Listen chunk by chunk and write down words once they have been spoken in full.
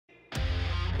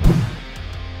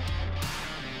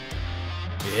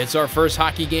It's our first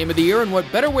hockey game of the year, and what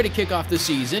better way to kick off the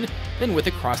season than with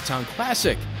a crosstown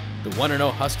classic? The 1-0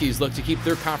 Huskies look to keep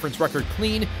their conference record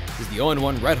clean as the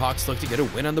 0-1 Redhawks look to get a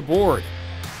win on the board.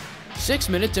 6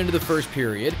 minutes into the first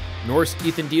period, NNs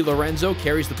Ithan Delorenzo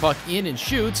carries the puck in and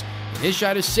shoots, and his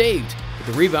shot is saved, but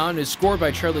the rebound is scored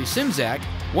by Charlie Szymczak.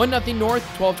 1-0 North,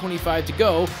 12:25 to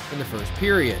go in the first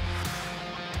period.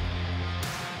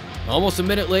 Almost a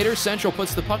minute later, Central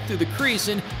puts the puck through the crease,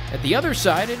 and at the other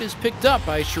side, it is picked up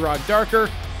by Chirag Dharker,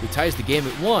 who ties the game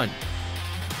at 1.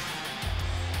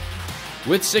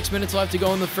 With 6 minutes left to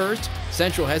go in the first,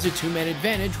 Central has a two-man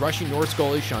advantage, rushing North's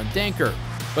goalie Chirag Dharker,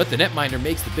 but the netminder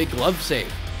makes the big glove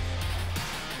save.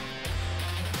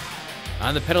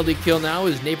 On the penalty kill now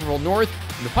is Naperville North,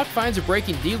 and the puck finds a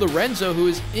breaking Delorenzo, who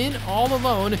is in all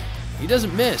alone. He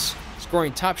doesn't miss,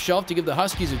 scoring top shelf to give the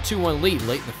Huskies a 2-1 lead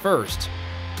late in the first.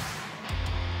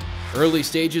 Early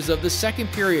stages of the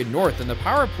second period, North in the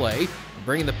power play,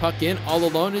 bringing the puck in all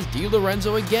alone is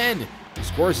Delorenzo again, who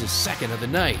scores his second of the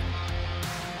night.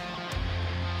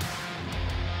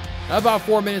 About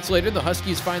 4 minutes later, the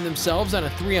Huskies find themselves on a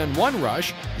 3-on-1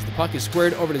 rush as the puck is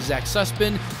squared over to Zach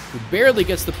Sussman, who barely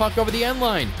gets the puck over the end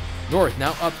line. North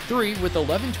now up 3 with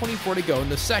 11:24 to go in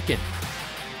the second.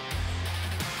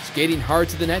 Skating hard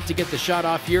to the net to get the shot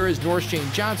off here is North's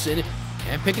Shane Johnson,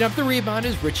 and picking up the rebound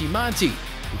is Richie Monty,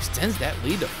 who extends that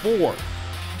lead to 4.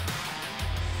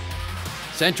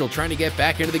 Central trying to get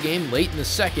back into the game late in the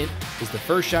second as the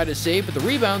first shot is saved, but the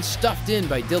rebound stuffed in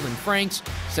by Dylan Franks.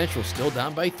 Central still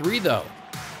down by 3 though.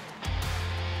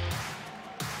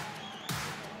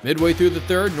 Midway through the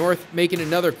third, North making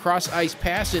another cross-ice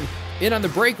pass, and in on the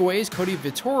breakaway is Cody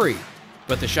Vittori,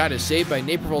 but the shot is saved by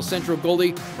Naperville Central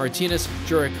goalie Martinez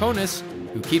Jurakonis,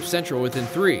 who keeps Central within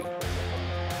 3.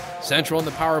 Central in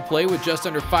the power play with just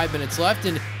under 5 minutes left,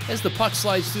 and as the puck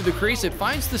slides through the crease, it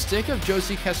finds the stick of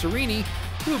Josie Casarini,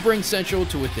 who brings Central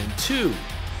to within 2.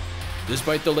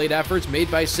 Despite the late efforts made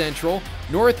by Central,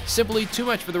 North simply too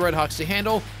much for the Redhawks to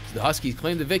handle, so the Huskies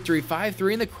claim the victory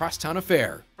 5-3 in the crosstown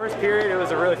affair. First period, it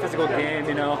was a really physical game,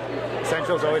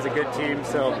 Central's always a good team,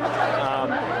 so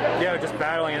just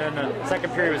battling, and then the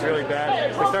second period was really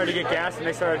bad. We started to get gassed, and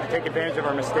they started to take advantage of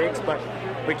our mistakes, but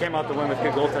we came out to win with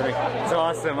good goaltending. It's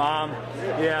awesome.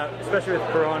 Especially with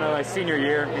Corona, my senior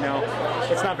year,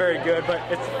 it's not very good, but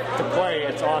to play,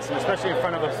 it's awesome, especially in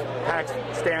front of a packed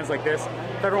stands like this.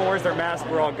 If everyone wears their mask,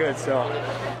 we're all good, so.